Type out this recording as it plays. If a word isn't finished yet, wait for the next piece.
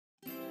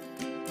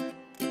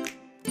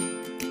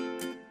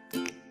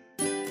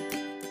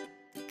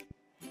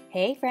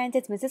Hey friends,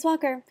 it's Mrs.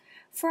 Walker.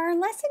 For our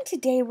lesson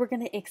today, we're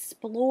going to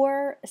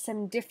explore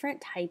some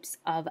different types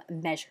of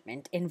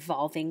measurement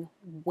involving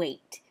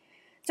weight.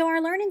 So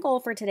our learning goal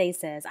for today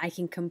says I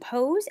can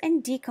compose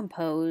and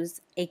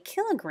decompose a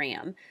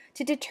kilogram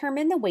to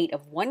determine the weight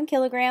of 1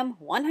 kilogram,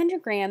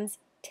 100 grams,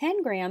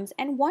 10 grams,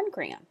 and 1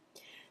 gram.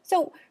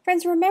 So,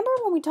 friends, remember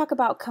when we talk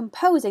about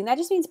composing, that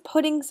just means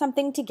putting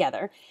something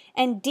together,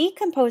 and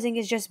decomposing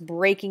is just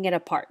breaking it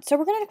apart. So,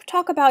 we're going to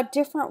talk about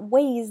different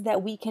ways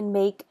that we can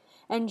make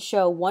and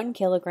show 1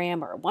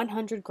 kilogram or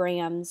 100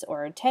 grams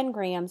or 10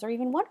 grams or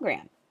even 1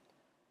 gram.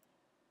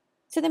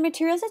 So the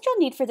materials that you'll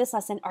need for this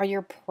lesson are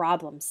your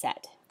problem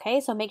set. Okay,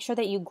 so make sure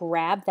that you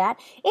grab that.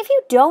 If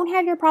you don't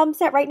have your problem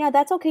set right now,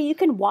 that's okay. You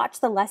can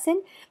watch the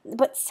lesson,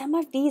 but some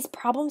of these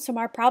problems from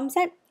our problem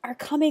set are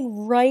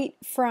coming right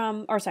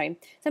from,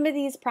 some of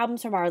these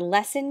problems from our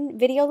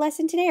video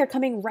lesson today are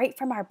coming right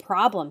from our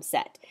problem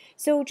set.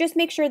 So just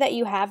make sure that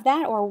you have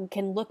that, or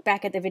can look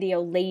back at the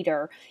video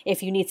later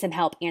if you need some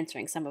help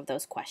answering some of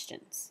those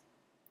questions.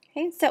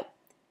 Okay, so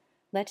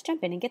let's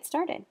jump in and get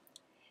started.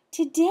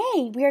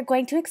 Today, we are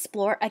going to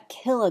explore a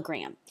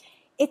kilogram.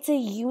 It's a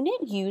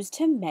unit used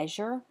to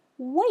measure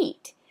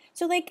weight.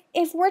 So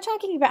if we're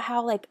talking about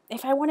how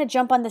if I want to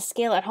jump on the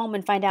scale at home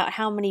and find out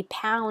how many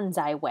pounds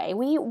I weigh,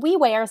 we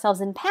weigh ourselves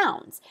in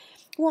pounds.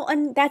 Well,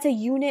 and that's a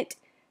unit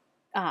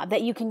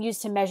that you can use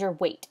to measure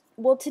weight.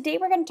 Well, today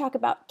we're going to talk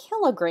about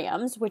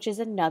kilograms, which is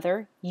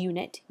another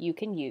unit you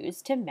can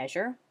use to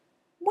measure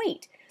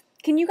weight.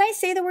 Can you guys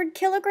say the word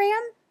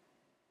kilogram?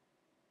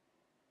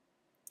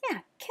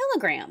 Yeah,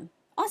 kilogram.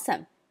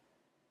 Awesome.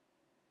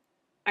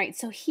 All right,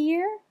 so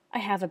here I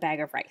have a bag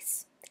of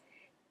rice.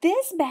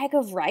 This bag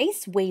of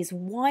rice weighs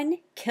 1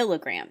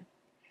 kilogram.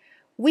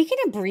 We can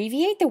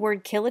abbreviate the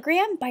word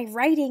kilogram by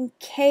writing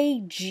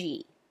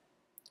kg.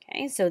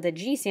 Okay, so the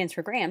G stands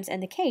for grams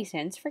and the K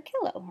stands for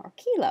kilo or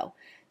kilo.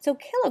 So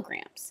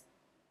kilograms.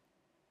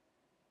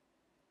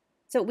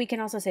 So we can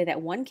also say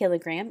that 1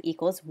 kilogram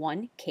equals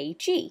 1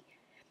 kg.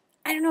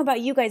 I don't know about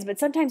you guys, but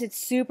sometimes it's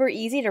super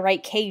easy to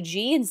write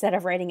kg instead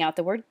of writing out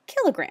the word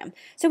kilogram.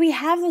 So we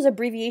have those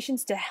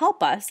abbreviations to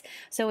help us,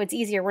 so it's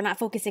easier. We're not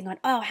focusing on,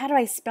 oh, how do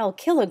I spell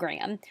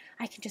kilogram?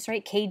 I can just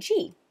write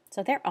kg.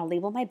 So there, I'll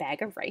label my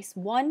bag of rice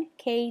 1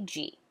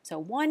 kg. So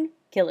 1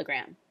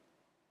 kilogram.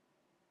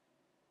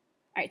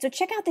 All right, so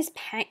check out this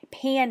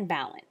pan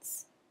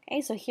balance.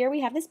 Okay, so here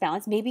we have this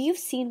balance. Maybe you've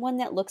seen one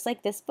that looks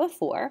like this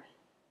before.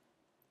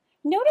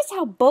 Notice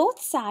how both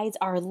sides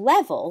are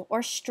level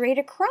or straight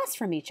across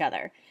from each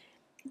other.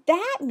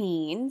 That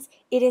means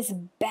it is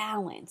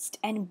balanced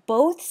and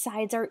both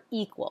sides are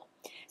equal.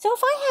 So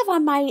if I have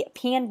on my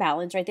pan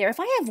balance right there, if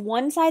I have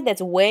one side that's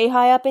way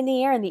high up in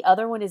the air and the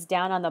other one is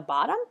down on the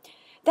bottom,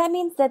 that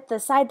means that the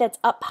side that's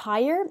up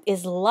higher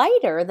is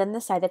lighter than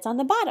the side that's on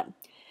the bottom.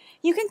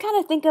 You can kind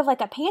of think of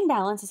like a pan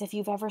balance as if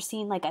you've ever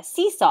seen like a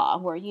seesaw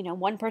where,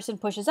 one person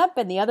pushes up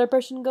and the other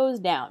person goes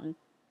down.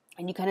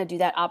 And you kind of do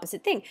that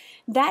opposite thing.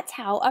 That's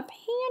how a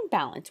pan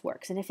balance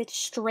works. And if it's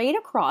straight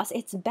across,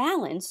 it's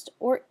balanced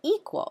or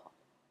equal.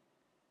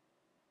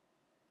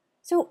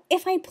 So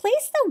if I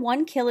place the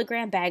 1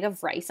 kilogram bag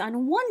of rice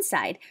on one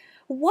side,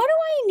 what do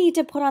I need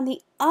to put on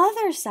the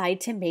other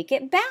side to make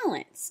it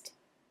balanced?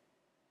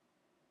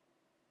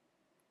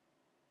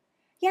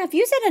 Yeah, if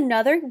you said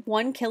another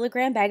 1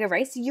 kilogram bag of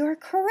rice, you're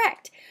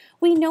correct.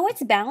 We know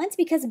it's balanced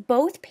because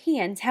both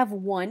pans have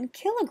 1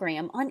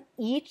 kilogram on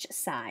each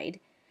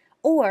side,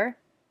 or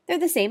they're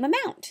the same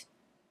amount.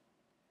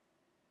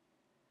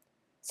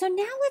 So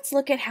now let's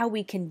look at how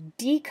we can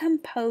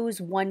decompose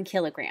 1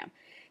 kilogram.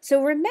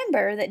 So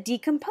remember that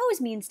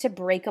decompose means to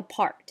break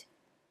apart.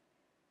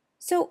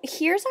 So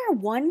here's our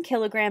 1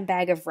 kilogram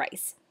bag of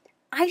rice.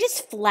 I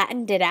just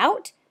flattened it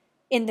out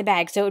in the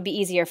bag so it would be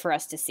easier for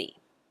us to see.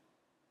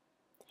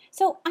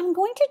 So I'm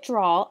going to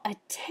draw a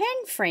 10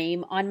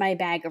 frame on my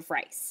bag of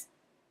rice.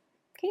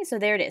 Okay, so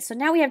there it is. So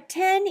now we have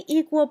 10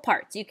 equal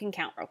parts. You can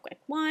count real quick.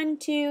 1,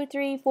 2,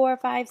 3, 4,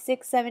 5,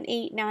 6, 7,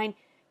 8, 9,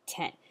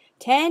 10.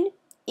 10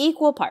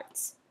 equal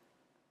parts.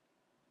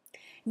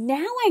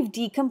 Now I've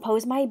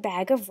decomposed my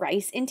bag of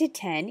rice into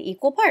 10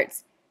 equal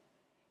parts.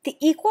 The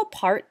equal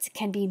parts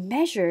can be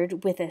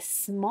measured with a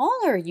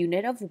smaller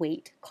unit of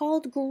weight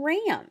called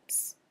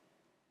grams.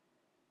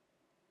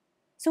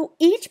 So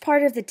each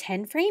part of the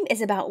 10 frame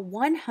is about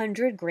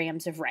 100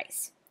 grams of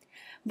rice.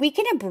 We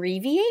can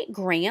abbreviate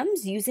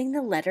grams using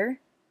the letter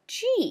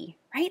G,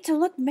 right? So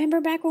look,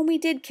 remember back when we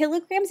did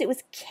kilograms, it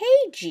was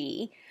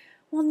kg.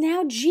 Well,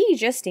 now G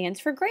just stands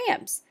for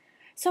grams.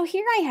 So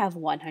here I have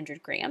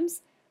 100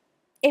 grams.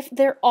 If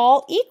they're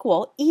all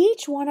equal,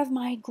 each one of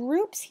my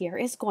groups here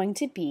is going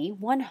to be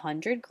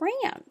 100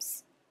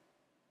 grams.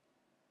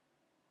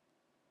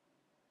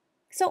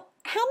 So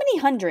how many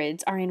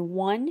hundreds are in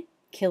 1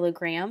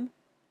 kilogram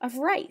of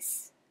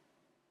rice?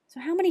 So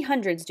how many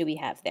hundreds do we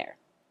have there?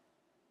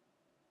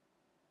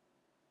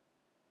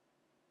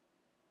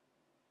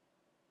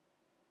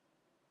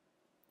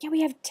 Yeah,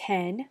 we have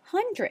 10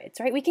 hundreds,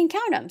 right? We can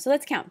count them. So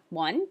let's count.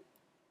 1,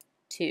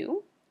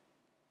 2,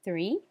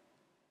 3,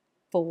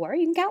 4.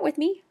 You can count with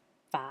me.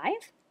 5,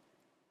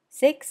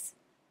 6,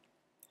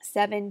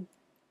 7,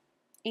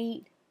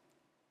 8,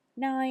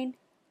 9,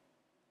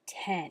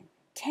 10.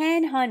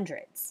 10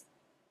 hundreds.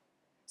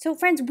 So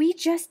friends, we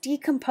just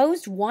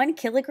decomposed 1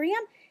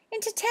 kilogram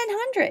into 10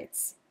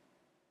 hundreds.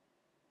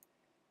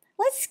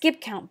 Let's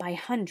skip count by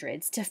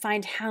hundreds to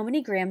find how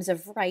many grams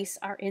of rice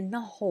are in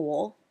the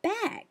whole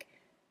bag.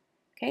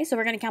 Okay, so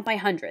we're going to count by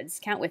hundreds.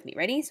 Count with me.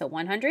 Ready? So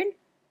 100,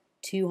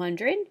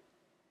 200,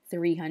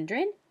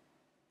 300,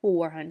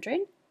 400,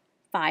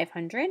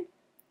 500,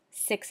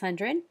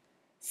 600,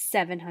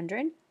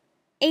 700,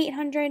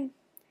 800,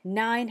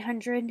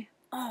 900.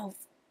 Oh,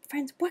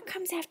 friends, what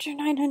comes after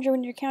 900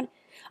 when you're counting?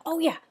 Oh,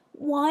 yeah,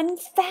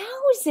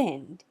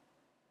 1,000.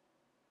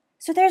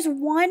 So there's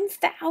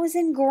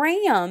 1,000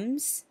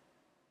 grams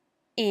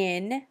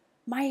in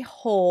my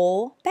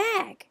whole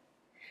bag.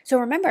 So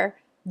remember,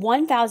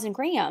 1,000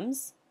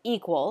 grams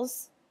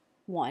equals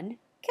 1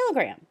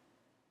 kilogram.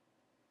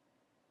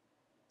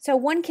 So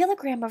 1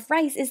 kilogram of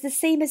rice is the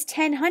same as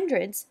 10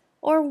 hundreds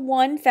or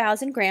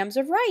 1,000 grams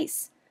of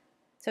rice.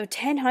 So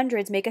 10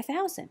 hundreds make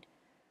 1,000.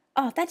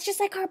 Oh, that's just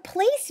like our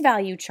place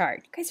value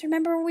chart. You guys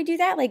remember when we do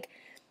that? Like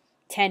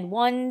 10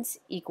 ones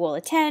equal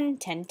a 10,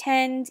 10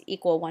 tens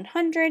equal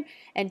 100,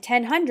 and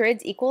 10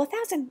 hundreds equal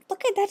 1,000.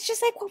 Look at that's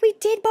just like what we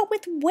did, but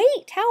with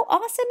weight. How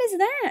awesome is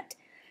that?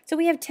 So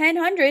we have 10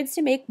 hundreds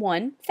to make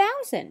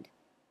 1,000.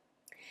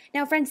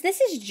 Now, friends, this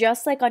is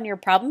just like on your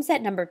problem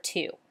set number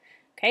 2.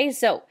 Okay,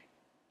 so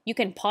you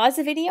can pause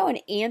the video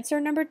and answer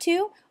number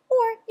 2,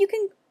 or you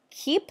can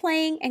keep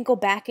playing and go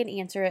back and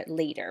answer it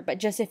later. But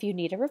just if you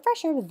need a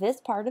refresher, this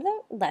part of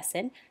the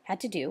lesson had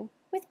to do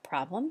with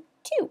problem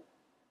 2.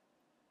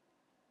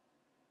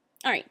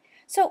 All right,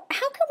 so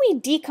how can we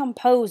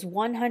decompose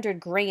 100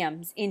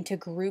 grams into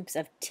groups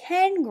of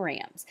 10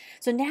 grams?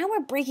 So now we're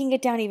breaking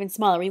it down even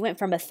smaller. We went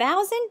from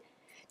 1,000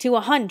 to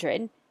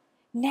 100.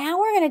 Now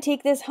we're going to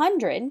take this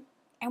 100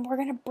 and we're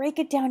going to break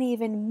it down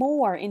even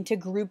more into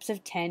groups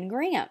of 10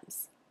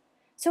 grams.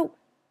 So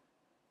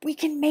we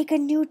can make a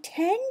new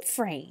 10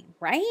 frame,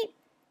 right?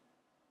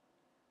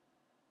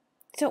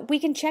 So we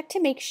can check to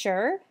make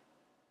sure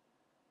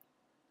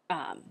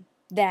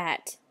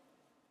that,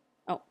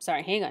 oh,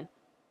 sorry, hang on.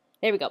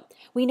 There we go.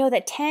 We know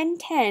that 10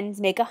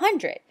 tens make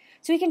 100.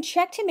 So we can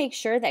check to make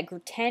sure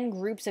that 10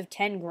 groups of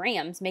 10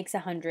 grams makes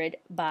 100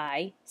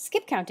 by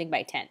skip counting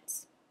by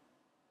tens.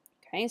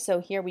 Okay, so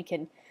here we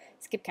can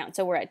skip count.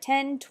 So we're at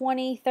 10,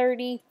 20,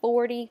 30,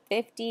 40,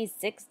 50,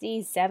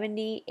 60,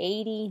 70,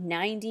 80,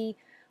 90,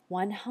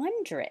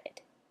 100.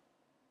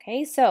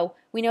 Okay, so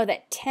we know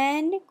that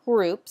 10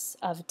 groups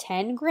of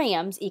 10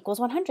 grams equals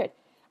 100.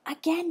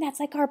 Again,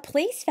 that's like our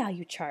place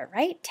value chart,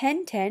 right?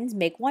 10 tens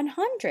make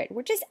 100.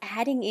 We're just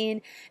adding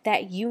in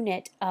that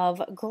unit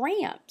of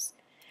grams.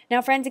 Now,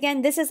 friends,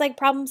 again, this is like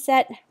problem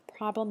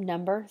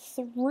number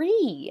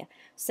 3.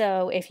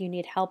 So if you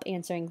need help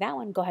answering that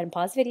one, go ahead and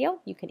pause the video.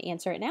 You can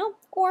answer it now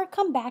or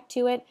come back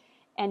to it,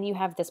 and you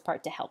have this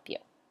part to help you.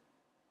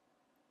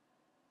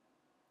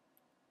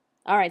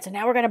 All right, so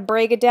now we're going to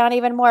break it down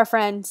even more,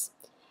 friends.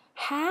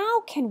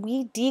 How can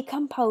we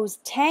decompose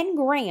 10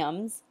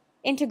 grams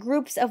into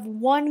groups of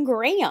 1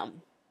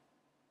 gram?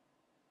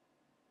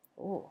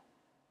 Oh,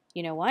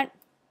 you know what?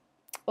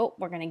 Oh,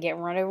 we're going to get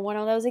rid of one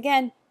of those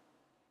again.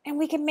 And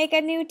we can make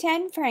a new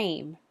 10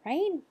 frame,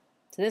 right?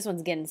 So this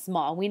one's getting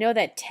small. We know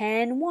that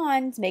 10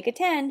 ones make a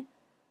 10.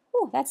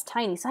 Oh, that's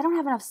tiny. So I don't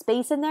have enough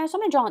space in there. So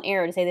I'm going to draw an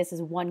arrow to say this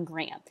is 1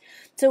 gram.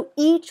 So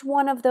each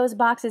one of those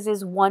boxes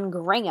is 1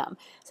 gram.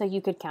 So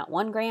you could count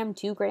 1 gram,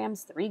 2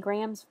 grams, 3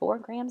 grams, 4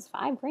 grams,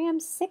 5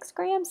 grams, 6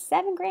 grams,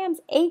 7 grams,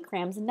 8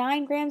 grams,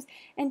 9 grams,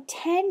 and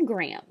 10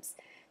 grams.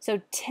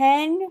 So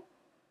 10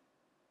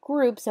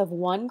 groups of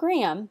 1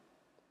 gram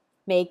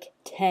make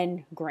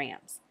 10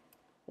 grams.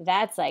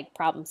 That's like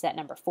problem set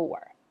number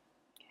 4.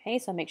 Okay,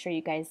 so make sure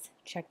you guys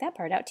check that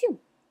part out too.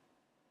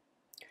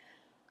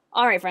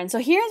 All right, friends, so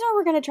here's where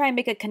we're going to try and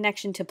make a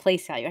connection to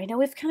place value. I know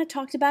we've kind of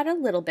talked about it a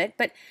little bit,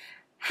 but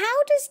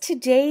how does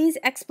today's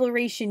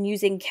exploration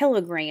using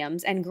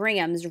kilograms and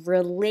grams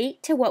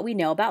relate to what we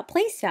know about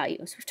place value?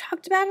 So we've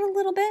talked about it a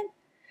little bit.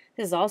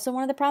 This is also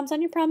one of the problems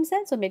on your problem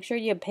set, so make sure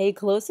you pay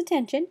close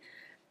attention.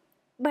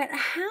 But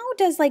how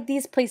does like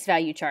these place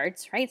value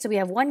charts, right? So we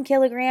have 1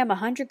 kilogram,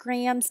 100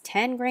 grams,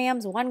 10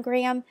 grams, 1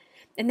 gram,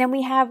 and then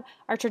we have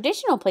our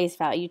traditional place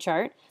value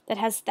chart that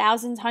has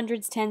thousands,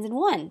 hundreds, tens, and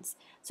ones.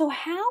 So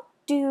how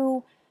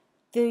do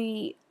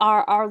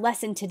our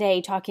lesson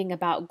today talking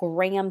about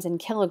grams and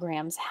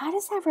kilograms, how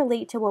does that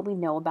relate to what we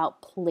know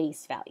about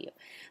place value?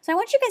 So I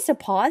want you guys to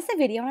pause the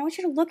video and I want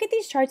you to look at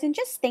these charts and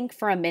just think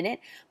for a minute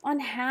on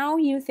how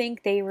you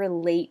think they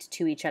relate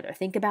to each other.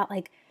 Think about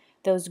like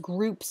those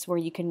groups where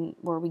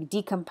we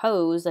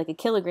decompose like a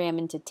kilogram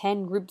into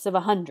 10 groups of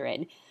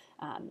 100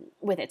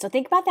 with it. So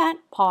think about that.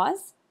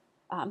 Pause.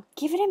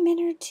 Give it a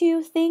minute or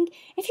two. Think.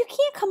 If you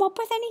can't come up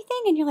with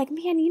anything and you're like,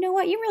 man, you know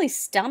what? You really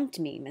stumped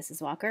me,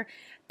 Mrs. Walker.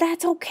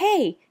 That's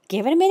okay.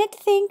 Give it a minute to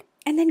think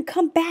and then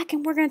come back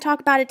and we're going to talk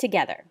about it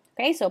together.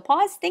 Okay, so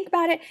pause, think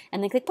about it,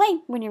 and then click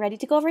play when you're ready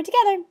to go over it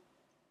together.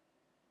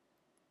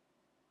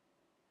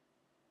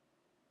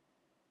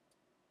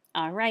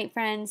 All right,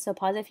 friends, so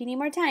pause if you need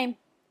more time.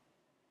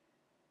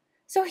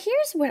 So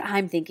here's what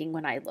I'm thinking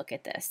when I look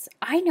at this.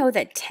 I know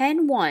that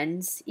 10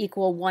 ones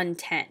equal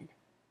 110,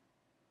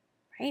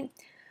 right?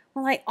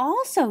 Well, I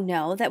also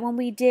know that when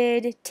we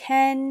did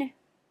 10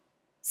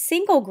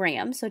 single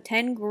grams, so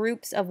 10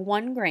 groups of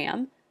 1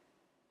 gram,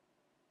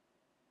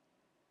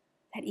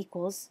 that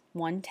equals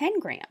 110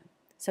 gram.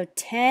 So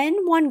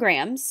 10 1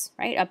 grams,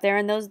 right, up there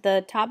in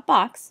the top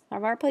box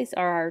of our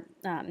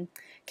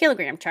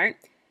kilogram chart,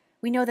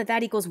 we know that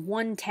that equals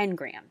 110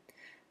 gram.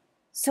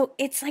 So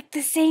it's like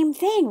the same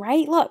thing,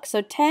 right? Look,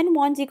 so 10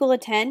 ones equal to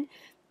 10,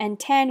 and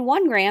 10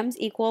 1 grams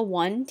equal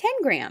 110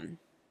 gram.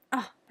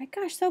 Oh my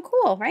gosh, so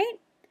cool, right?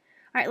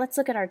 All right, let's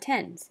look at our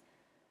tens.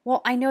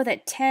 Well, I know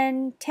that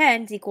 10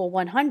 tens equal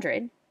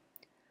 100.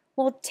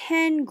 Well,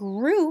 10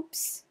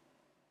 groups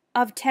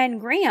of 10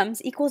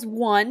 grams equals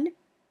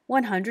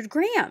 100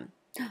 gram.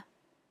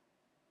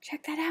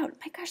 Check that out.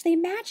 My gosh, they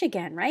match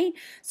again, right?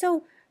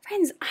 So,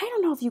 friends, I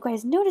don't know if you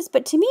guys noticed,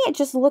 but to me, it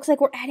just looks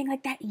like we're adding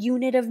like that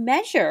unit of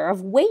measure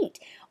of weight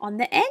on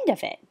the end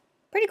of it.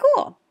 Pretty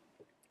cool. All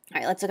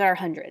right, let's look at our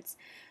hundreds.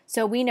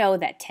 So we know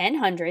that 10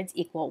 hundreds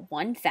equal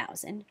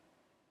 1,000.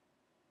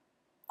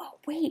 Oh,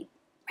 wait.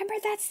 Remember,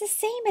 that's the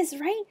same as,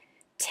 right?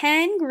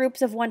 10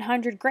 groups of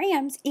 100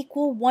 grams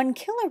equal 1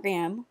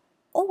 kilogram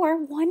or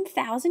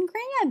 1,000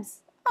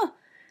 grams. Oh,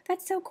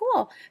 that's so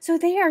cool. So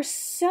they are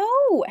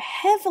so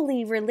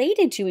heavily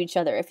related to each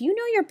other. If you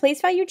know your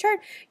place value chart,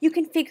 you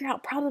can figure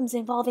out problems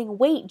involving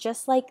weight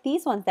just like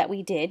these ones that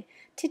we did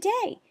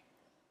today.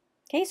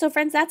 Okay, so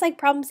friends, that's like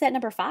problem set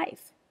number 5.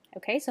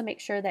 Okay, so make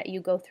sure that you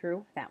go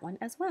through that one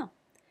as well.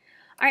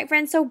 All right,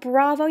 friends, so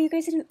bravo. You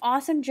guys did an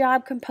awesome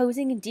job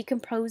composing and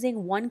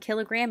decomposing 1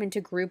 kilogram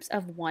into groups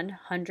of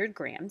 100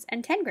 grams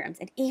and 10 grams,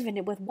 and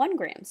even with 1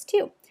 grams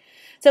too.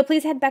 So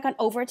please head back on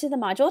over to the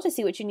module to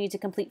see what you need to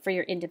complete for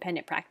your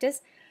independent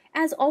practice.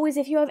 As always,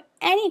 if you have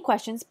any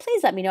questions,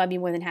 please let me know. I'd be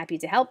more than happy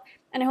to help.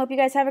 And I hope you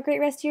guys have a great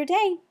rest of your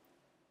day.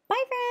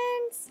 Bye,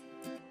 friends.